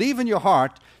Jesus and believe in your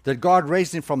heart that God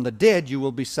raised him from the dead, you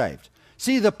will be saved.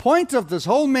 See, the point of this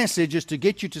whole message is to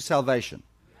get you to salvation.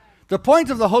 The point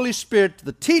of the Holy Spirit,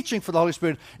 the teaching for the Holy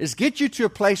Spirit, is get you to a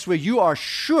place where you are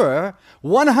sure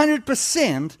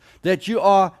 100% that you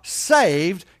are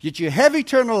saved, that you have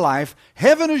eternal life,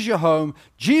 heaven is your home,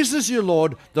 Jesus is your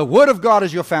Lord, the Word of God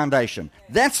is your foundation.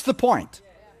 That's the point.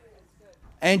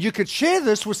 And you could share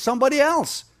this with somebody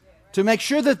else to make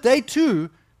sure that they too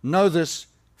know this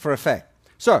for a fact.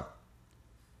 So,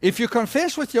 if you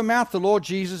confess with your mouth the Lord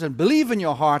Jesus and believe in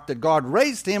your heart that God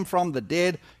raised him from the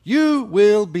dead, you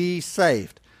will be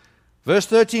saved. Verse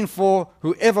 13, for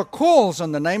whoever calls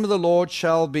on the name of the Lord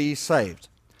shall be saved.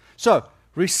 So,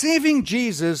 receiving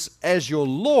Jesus as your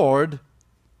Lord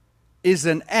is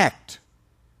an act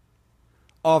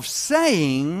of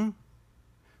saying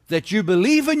that you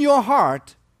believe in your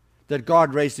heart that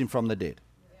God raised him from the dead.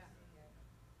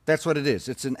 That's what it is.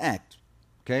 It's an act.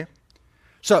 Okay?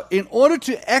 So, in order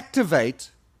to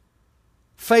activate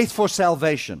faith for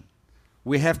salvation,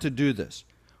 we have to do this.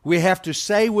 We have to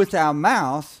say with our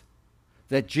mouth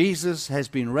that Jesus has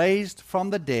been raised from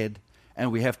the dead,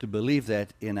 and we have to believe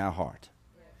that in our heart.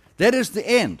 That is the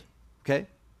end. Okay?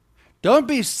 Don't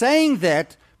be saying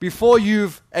that before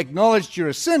you've acknowledged you're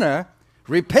a sinner,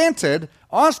 repented,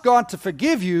 asked God to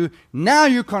forgive you, now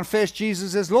you confess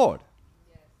Jesus as Lord.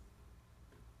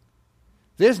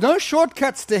 There's no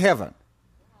shortcuts to heaven.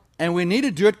 And we need to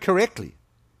do it correctly.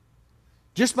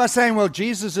 Just by saying, well,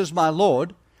 Jesus is my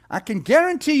Lord, I can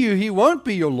guarantee you he won't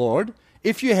be your Lord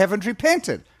if you haven't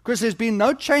repented. Because there's been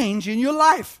no change in your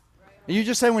life. And you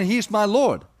just say, well, he's my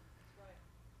Lord.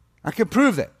 I can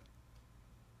prove that.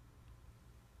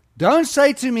 Don't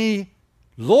say to me,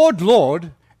 Lord,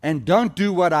 Lord, and don't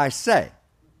do what I say.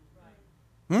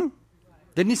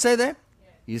 Didn't he say that?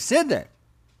 He said that.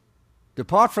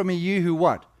 Depart from me, you who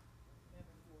what?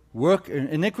 Work in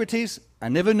iniquities. I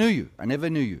never knew you. I never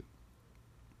knew you.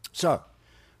 So,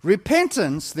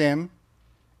 repentance then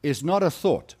is not a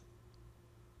thought.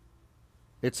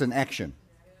 It's an action.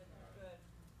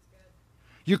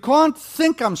 You can't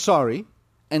think I'm sorry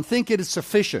and think it is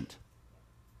sufficient.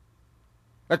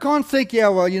 I can't think,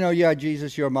 yeah,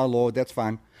 Jesus, you're my Lord, that's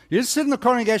fine. You just sit in the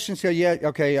congregation and say, yeah,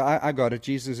 okay, I got it,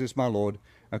 Jesus is my Lord.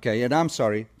 Okay, and I'm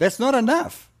sorry. That's not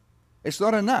enough. It's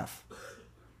not enough.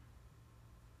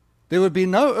 There would be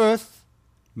no earth,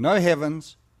 no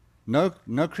heavens, no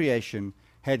creation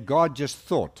had God just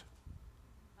thought,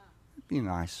 it'd be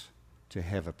nice to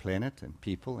have a planet and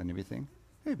people and everything.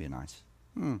 It'd be nice.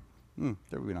 That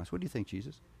would be nice. What do you think,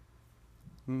 Jesus?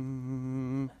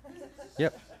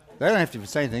 Yep. They don't have to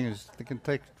say anything. They can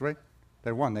take, right?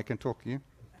 They're one. They can talk to you.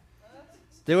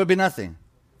 There would be nothing.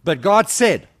 But God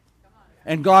said,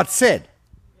 and God said,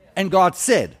 and God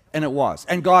said, and it was.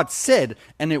 And God said,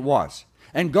 and it was.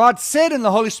 And God said, and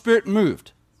the Holy Spirit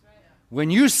moved.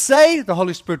 When you say, the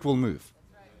Holy Spirit will move.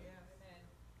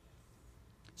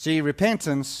 See,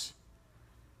 repentance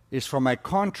is from a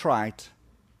contrite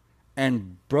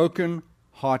and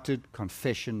broken-hearted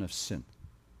confession of sin.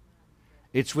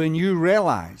 It's when you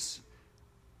realize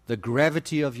the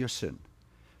gravity of your sin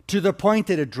to the point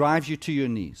that it drives you to your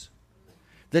knees.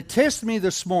 The testimony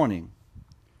this morning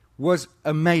was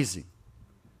amazing,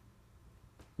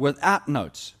 without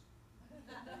notes.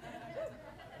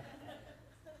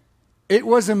 It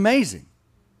was amazing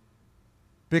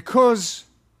because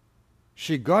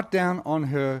she got down on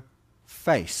her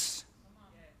face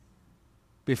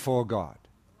before God.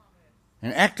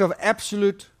 An act of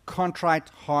absolute contrite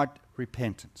heart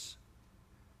repentance,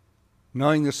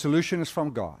 knowing the solution is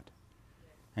from God.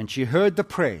 And she heard the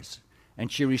prayers,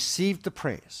 and she received the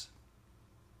prayers.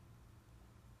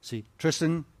 See,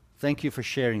 Tristan, thank you for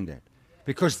sharing that,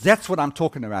 because that's what I'm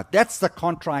talking about. That's the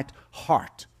contrite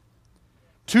heart.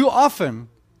 Too often,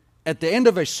 at the end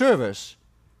of a service,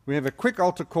 we have a quick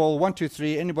altar call, 1, 2,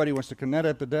 3, anybody wants to connect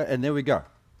up, and there we go.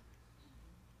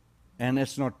 And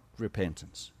that's not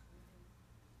repentance.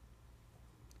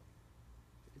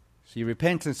 See,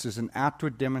 repentance is an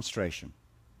outward demonstration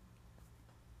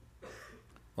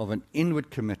of an inward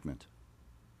commitment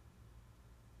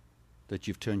that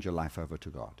you've turned your life over to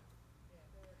God.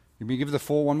 Let me give the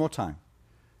 4 one more time.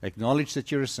 Acknowledge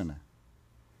that you're a sinner.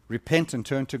 Repent and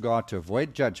turn to God to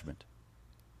avoid judgment.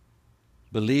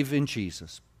 Believe in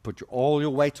Jesus. Put all your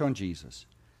weight on Jesus.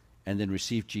 And then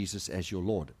receive Jesus as your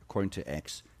Lord, according to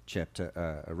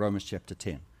Romans chapter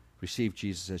 10. Receive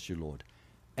Jesus as your Lord.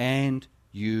 And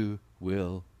you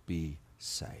will be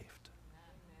saved.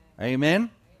 Amen?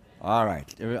 All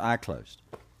right. Every eye closed.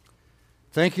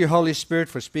 Thank you, Holy Spirit,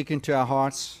 for speaking to our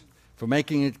hearts, for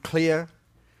making it clear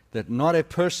that not a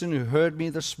person who heard me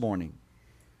this morning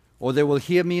or that will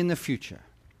hear me in the future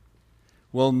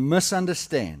will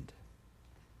misunderstand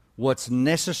what's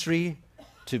necessary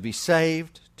to be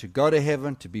saved, to go to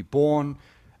heaven, to be born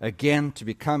again, to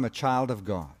become a child of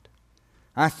God.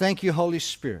 I thank you, Holy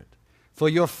Spirit, for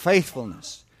your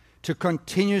faithfulness to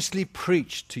continuously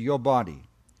preach to your body,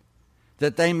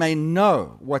 that they may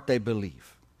know what they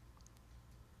believe.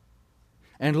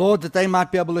 And Lord, that they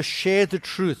might be able to share the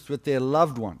truth with their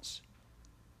loved ones,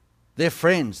 their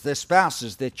friends, their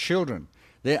spouses, their children,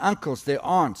 their uncles, their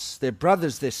aunts, their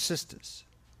brothers, their sisters.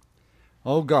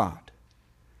 Oh God,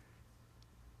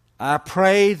 I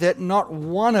pray that not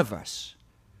one of us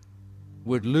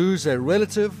would lose a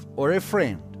relative or a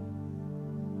friend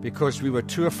because we were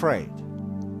too afraid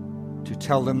to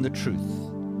tell them the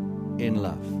truth in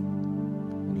love.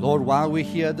 Lord, while we're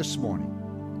here this morning,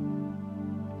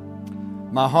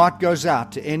 my heart goes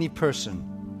out to any person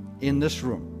in this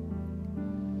room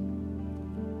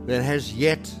that has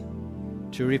yet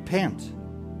to repent,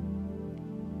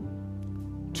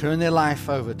 turn their life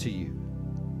over to you,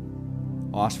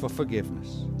 ask for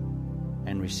forgiveness,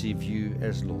 and receive you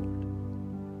as Lord.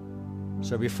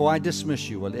 So before I dismiss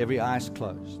you, while every eye is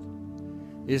closed,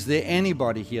 is there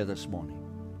anybody here this morning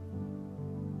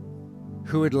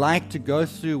who would like to go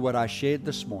through what I shared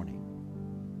this morning?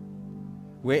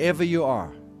 Wherever you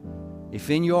are,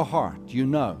 if in your heart you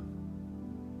know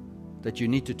that you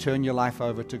need to turn your life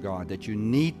over to God, that you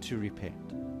need to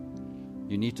repent,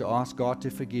 you need to ask God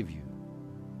to forgive you.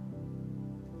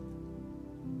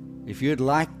 If you'd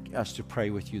like us to pray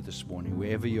with you this morning,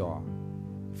 wherever you are,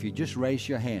 if you just raise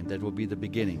your hand, that will be the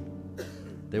beginning.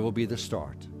 That will be the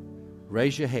start.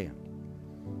 Raise your hand.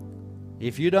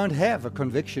 If you don't have a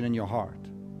conviction in your heart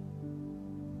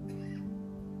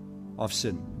of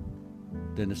sin,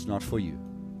 then it's not for you.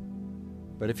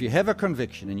 But if you have a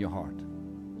conviction in your heart,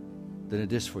 then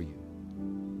it is for you.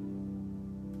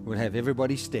 We'll have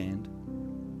everybody stand.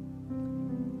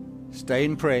 Stay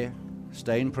in prayer.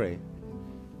 Stay in prayer.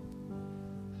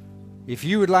 If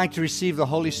you would like to receive the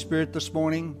Holy Spirit this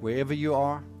morning, wherever you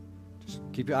are, just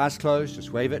keep your eyes closed,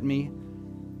 just wave at me.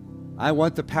 I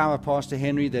want the power, Pastor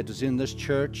Henry, that is in this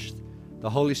church, the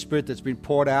Holy Spirit that's been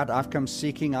poured out. I've come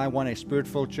seeking. I want a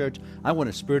Spirit-filled church. I want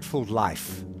a Spirit-filled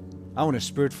life. I want a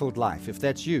Spirit-filled life. If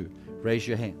that's you, raise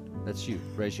your hand. That's you.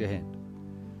 Raise your hand.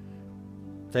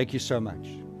 Thank you so much.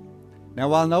 Now,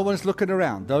 while no one's looking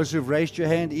around, those who've raised your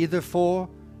hand either for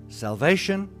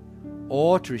salvation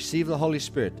or to receive the Holy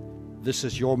Spirit, this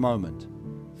is your moment.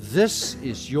 This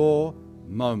is your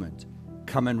moment.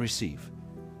 Come and receive.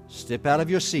 Step out of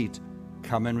your seat.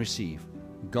 Come and receive.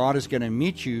 God is going to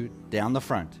meet you down the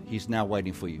front. He's now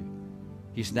waiting for you.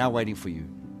 He's now waiting for you.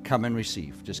 Come and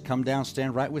receive. Just come down,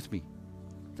 stand right with me.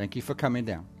 Thank you for coming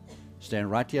down.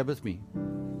 Stand right here with me.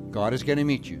 God is going to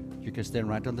meet you. You can stand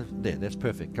right on there. That's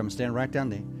perfect. Come stand right down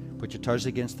there. Put your toes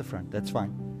against the front. That's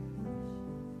fine.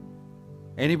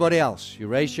 Anybody else? You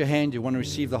raise your hand. You want to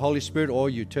receive the Holy Spirit, or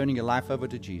you're turning your life over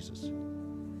to Jesus.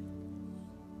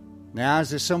 Now,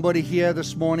 is there somebody here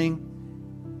this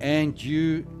morning and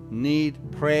you need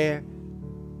prayer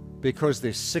because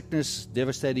there's sickness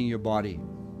devastating your body?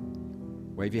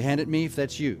 Wave your hand at me if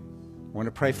that's you. I want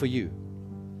to pray for you.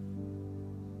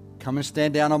 Come and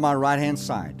stand down on my right-hand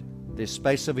side. There's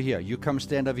space over here. You come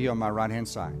stand over here on my right-hand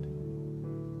side.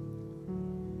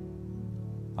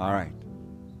 All right.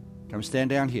 Come stand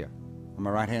down here on my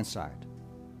right-hand side.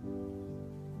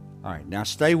 All right. Now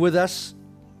stay with us.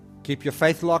 Keep your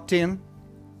faith locked in.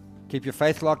 Keep your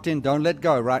faith locked in. Don't let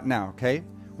go right now, okay?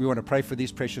 We want to pray for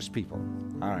these precious people.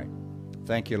 All right.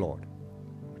 Thank you, Lord.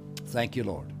 Thank you,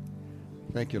 Lord.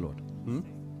 Thank you, Lord.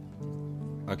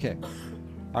 Okay.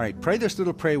 All right. Pray this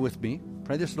little prayer with me.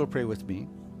 Pray this little prayer with me.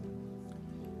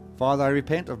 Father, I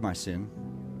repent of my sin.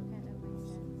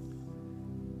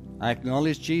 I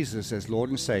acknowledge Jesus as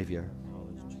Lord and Savior.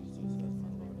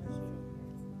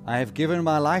 I have given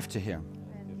my life to Him.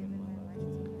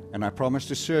 And I promise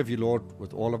to serve you, Lord,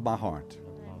 with all of my heart.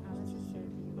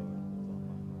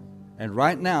 And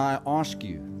right now I ask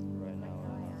you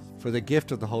for the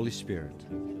gift of the Holy Spirit.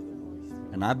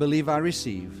 And I believe I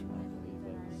receive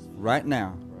right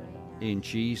now in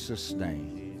Jesus'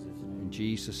 name. In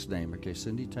Jesus' name. Okay,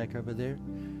 Cindy, take over there.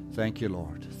 Thank you,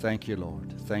 Lord. Thank you,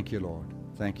 Lord. Thank you, Lord.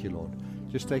 Thank you, Lord.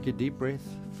 Just take a deep breath.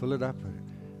 Fill it up.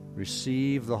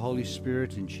 Receive the Holy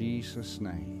Spirit in Jesus'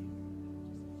 name.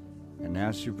 And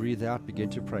as you breathe out, begin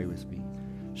to pray with me.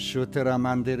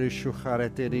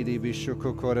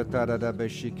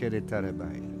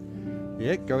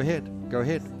 Yeah, go ahead. Go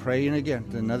ahead. Pray in again.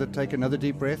 Take another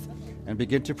deep breath and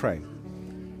begin to pray.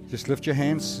 Just lift your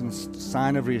hands in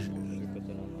sign of...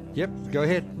 Yep, go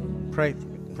ahead. Pray.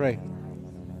 Pray.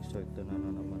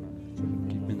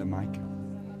 Keep me the mic.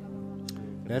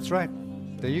 That's right.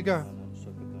 There you go.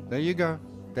 There you go.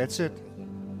 That's it.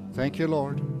 Thank you,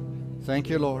 Lord. Thank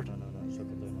you, Lord.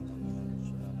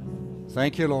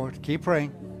 Thank you, Lord. Keep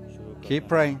praying. Keep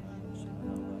praying.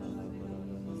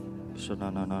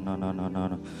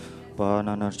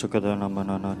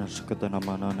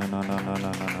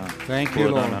 Thank you,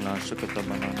 Lord.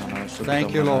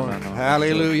 Thank you, Lord.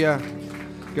 Hallelujah.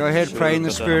 Go ahead, pray in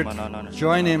the Spirit.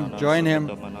 Join Him. Join Him.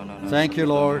 Thank you,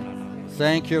 Lord.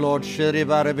 Thank you, Lord. That's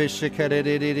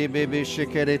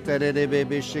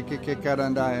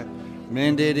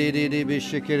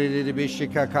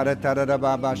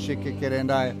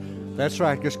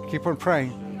right. Just keep on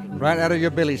praying. Right out of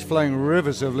your bellies flowing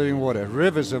rivers of living water.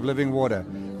 Rivers of living water.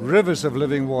 Rivers of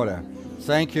living water.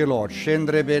 Thank you, Lord. Just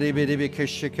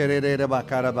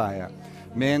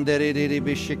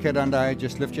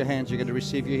lift your hands. You're going to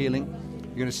receive your healing. You're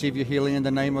going to receive your healing in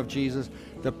the name of Jesus.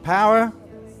 The power.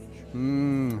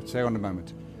 Say on a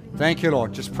moment. Thank you,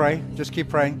 Lord. Just pray. Just keep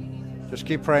praying. Just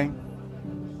keep praying.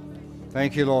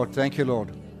 Thank you, Lord. Thank you,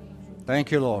 Lord.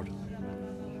 Thank you, Lord.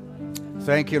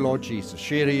 Thank you, Lord Jesus.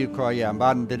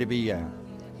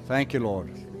 Thank you, Lord.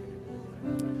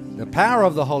 The power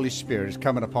of the Holy Spirit is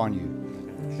coming upon you.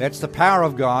 That's the power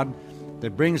of God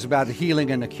that brings about the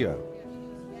healing and the cure.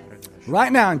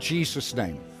 Right now, in Jesus'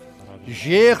 name. Be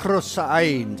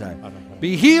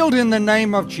healed in the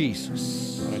name of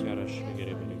Jesus.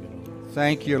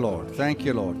 Thank you, Lord. Thank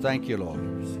you, Lord. Thank you, Lord.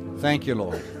 Thank you,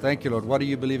 Lord. Thank you, Lord. What are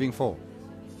you believing for?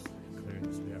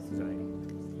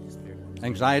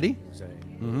 Anxiety?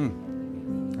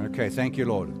 Mm-hmm. Okay, thank you,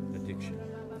 Lord.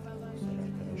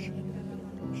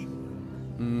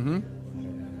 Mm-hmm.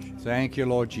 Thank you,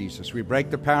 Lord Jesus. We break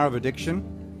the power of addiction.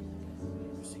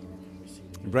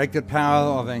 We break the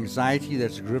power of anxiety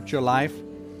that's gripped your life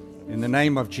in the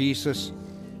name of Jesus.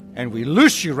 And we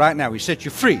loose you right now. We set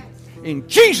you free. In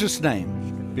Jesus'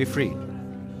 name, be freed.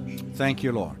 Thank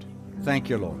you, Lord. Thank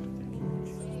you, Lord.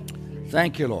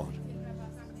 Thank you, Lord.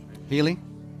 Healing?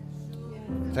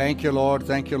 Thank you, Lord.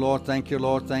 Thank you, Lord. Thank you,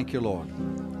 Lord. Thank you, Lord.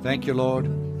 Thank you, Lord.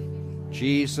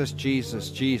 Jesus, Jesus,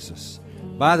 Jesus.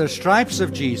 By the stripes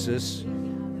of Jesus,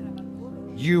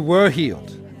 you were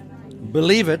healed.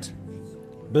 Believe it.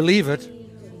 Believe it.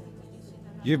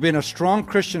 You've been a strong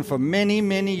Christian for many,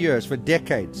 many years, for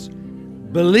decades.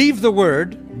 Believe the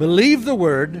word. Believe the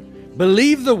word.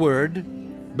 Believe the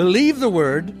word. Believe the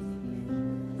word.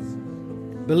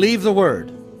 Believe the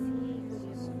word.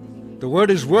 The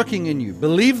word is working in you.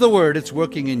 Believe the word, it's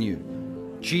working in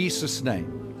you. Jesus'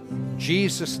 name.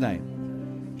 Jesus' name.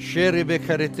 Thank you,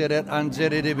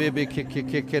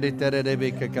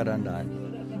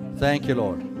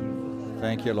 Lord.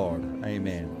 Thank you, Lord.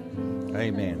 Amen.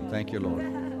 Amen. Thank you, Lord.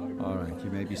 All right,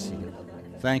 you may be seated.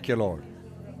 Thank you, Lord.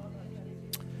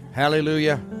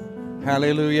 Hallelujah.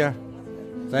 Hallelujah.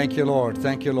 Thank you, Lord.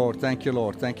 Thank you, Lord. Thank you,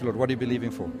 Lord. Thank you, Lord. What are you believing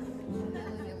for?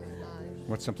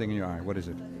 What's something in your eye? What is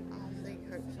it?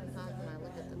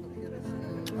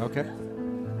 Okay.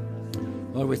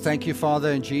 Lord, we thank you,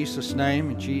 Father, in Jesus'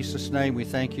 name. In Jesus' name, we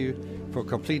thank you for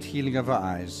complete healing of our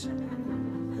eyes.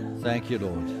 Thank you,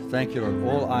 Lord. Thank you, Lord.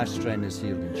 All eye strain is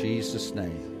healed in Jesus'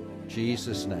 name.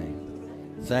 Jesus' name.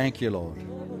 Thank you, Lord.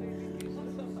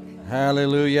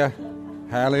 Hallelujah.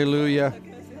 Hallelujah.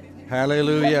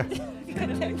 Hallelujah.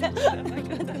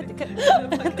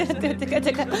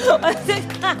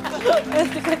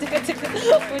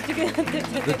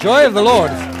 The joy of the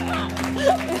Lord.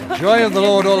 Joy of the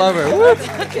Lord all over. Woo.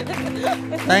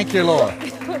 Thank you, Lord.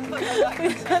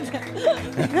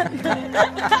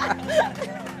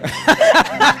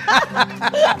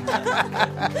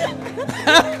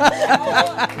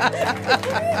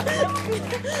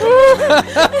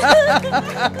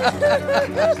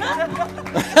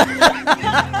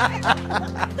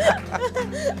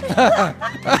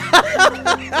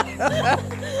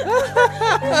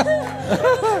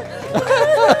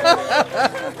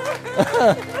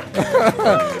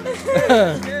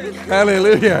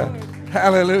 Hallelujah.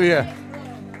 Hallelujah.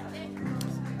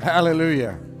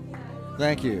 Hallelujah.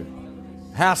 Thank you.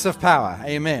 House of power.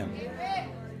 Amen.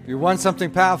 If you want something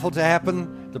powerful to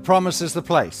happen, the promise is the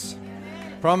place.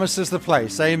 Promise is the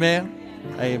place. Amen.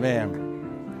 Amen.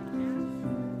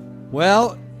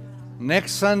 Well,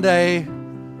 next Sunday,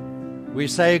 we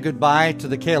say goodbye to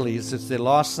the Kellys. It's their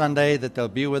last Sunday that they'll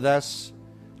be with us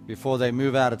before they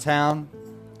move out of town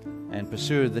and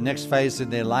pursue the next phase in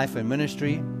their life and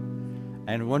ministry.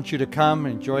 And we want you to come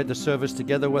and enjoy the service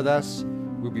together with us.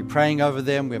 We'll be praying over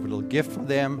them. We have a little gift for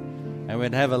them. And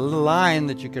we'll have a little line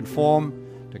that you can form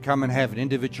to come and have an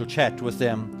individual chat with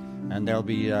them. And they'll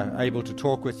be able to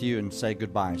talk with you and say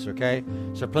goodbyes, okay?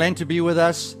 So plan to be with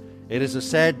us. It is a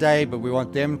sad day, but we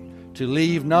want them to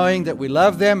leave knowing that we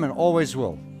love them and always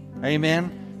will.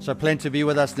 Amen. So plan to be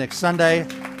with us next Sunday.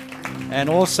 And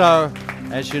also,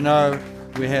 as you know,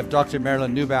 we have Dr.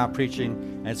 Marilyn Neubauer preaching,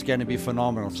 and it's going to be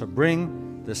phenomenal. So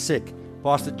bring the sick.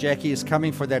 Pastor Jackie is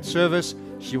coming for that service.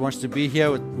 She wants to be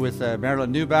here with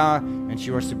Marilyn Neubauer, and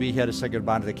she wants to be here to say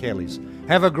goodbye to the Kellys.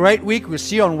 Have a great week. We'll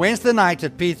see you on Wednesday night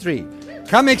at P3.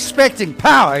 Come expecting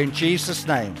power in Jesus'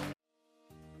 name.